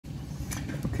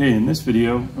Okay, in this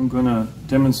video, I'm going to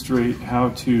demonstrate how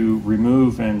to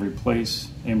remove and replace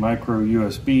a micro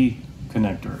USB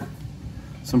connector.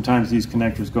 Sometimes these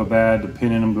connectors go bad, the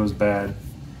pin in them goes bad.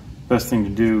 Best thing to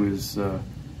do is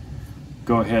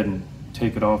go ahead and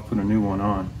take it off, put a new one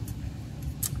on.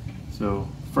 So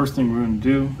first thing we're going to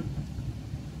do,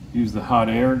 use the hot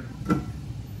air.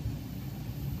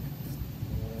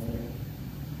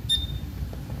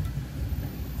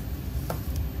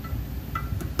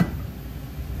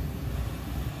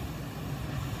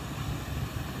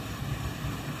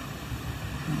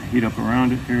 Heat up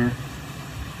around it here.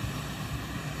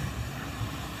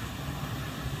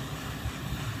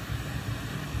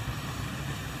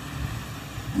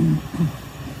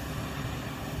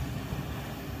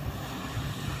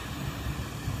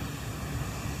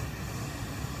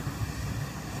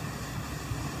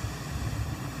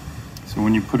 So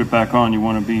when you put it back on, you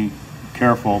want to be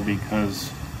careful because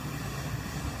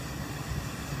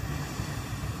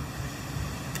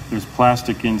there's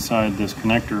plastic inside this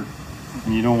connector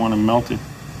and you don't want to melt it.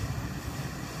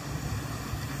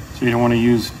 So you don't want to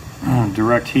use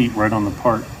direct heat right on the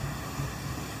part.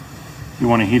 You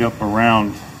want to heat up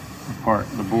around the part,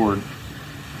 the board.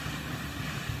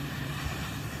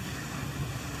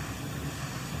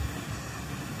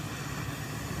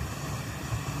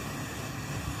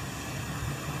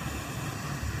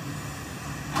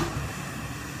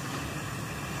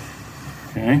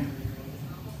 Okay,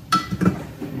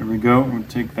 there we go. We'll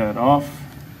take that off.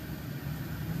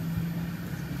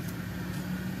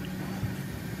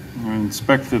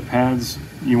 Inspect the pads.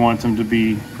 You want them to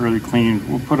be fairly clean.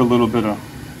 We'll put a little bit of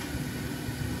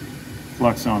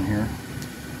flux on here.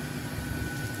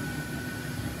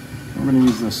 We're going to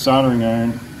use the soldering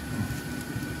iron.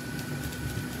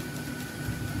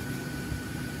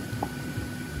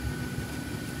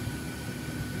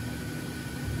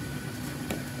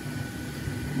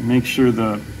 Make sure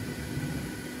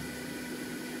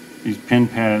these pin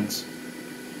pads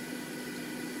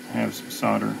have some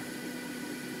solder.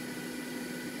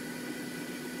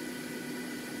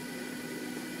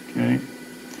 Okay.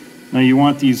 Now you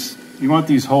want these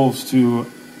holes to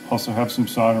also have some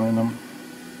solder in them.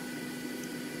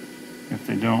 If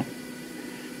they don't,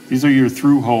 these are your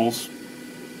through holes.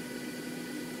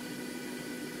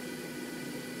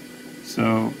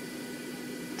 So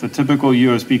the typical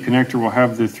USB connector will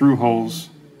have the through holes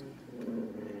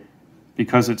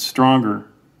because it's stronger,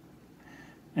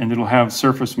 and it'll have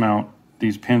surface mount.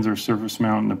 These pins are surface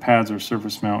mount and the pads are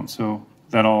surface mount, so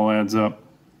that all adds up.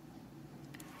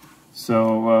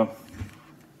 So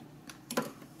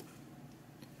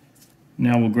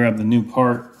now we'll grab the new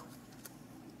part.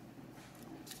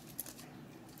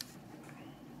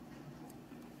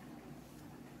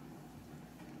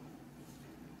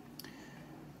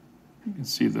 You can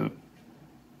see the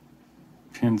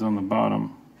pins on the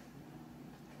bottom.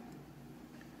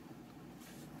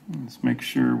 Let's make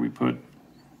sure we put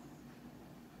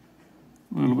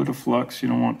a little bit of flux. You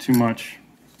don't want too much.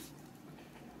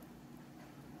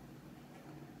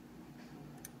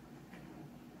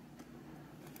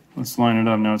 Let's line it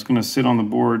up. Now it's going to sit on the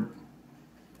board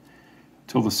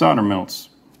till the solder melts.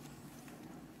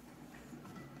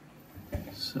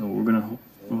 So we're going to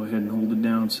go ahead and hold it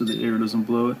down so the air doesn't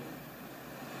blow it.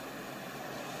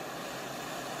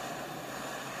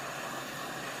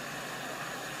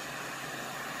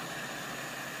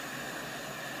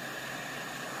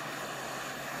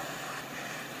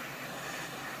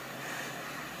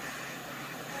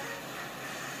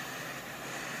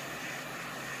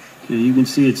 Okay, you can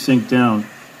see it sink down.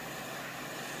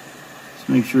 Just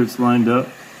make sure it's lined up.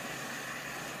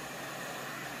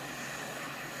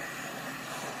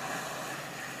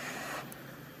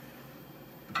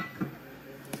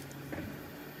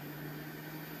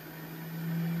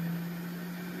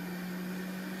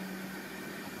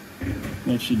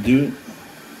 That should do it.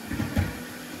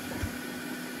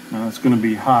 Now it's going to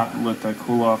be hot. Let that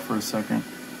cool off for a second.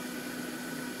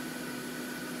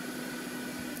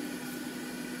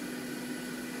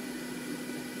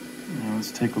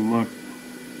 Let's take a look.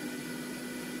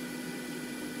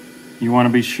 You want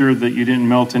to be sure that you didn't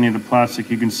melt any of the plastic.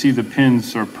 You can see the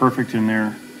pins are perfect in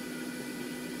there.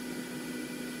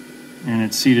 And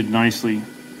it's seated nicely.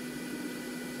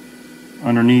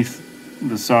 Underneath,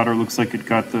 the solder looks like it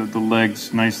got the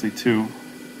legs nicely too.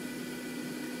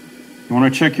 You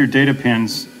want to check your data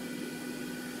pins.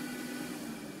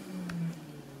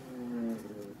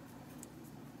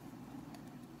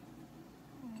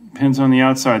 Pins on the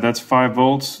outside, that's 5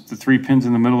 volts. The 3 pins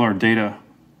in the middle are data.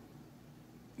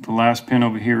 The last pin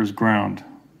over here is ground.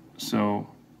 So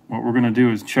what we're going to do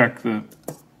is check it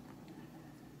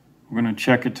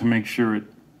to make sure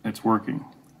it's working.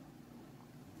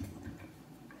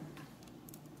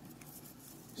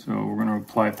 So we're going to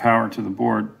apply power to the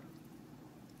board.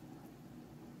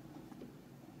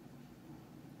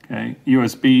 Okay,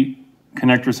 USB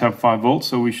connectors have 5 volts,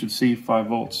 so we should see 5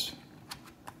 volts.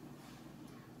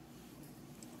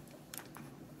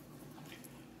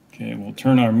 Okay, we'll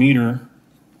turn our meter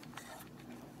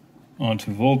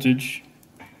onto voltage.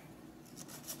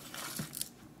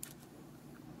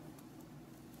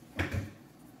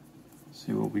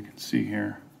 See what we can see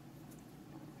here.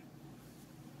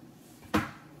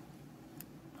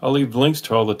 I'll leave links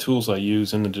to all the tools I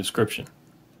use in the description.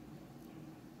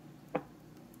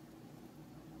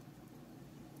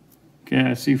 Okay,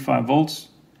 I see 5 volts.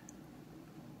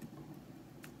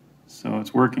 So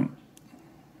it's working.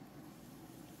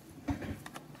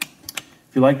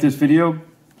 If you like this video,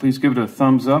 please give it a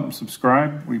thumbs up and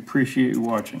subscribe. We appreciate you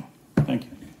watching.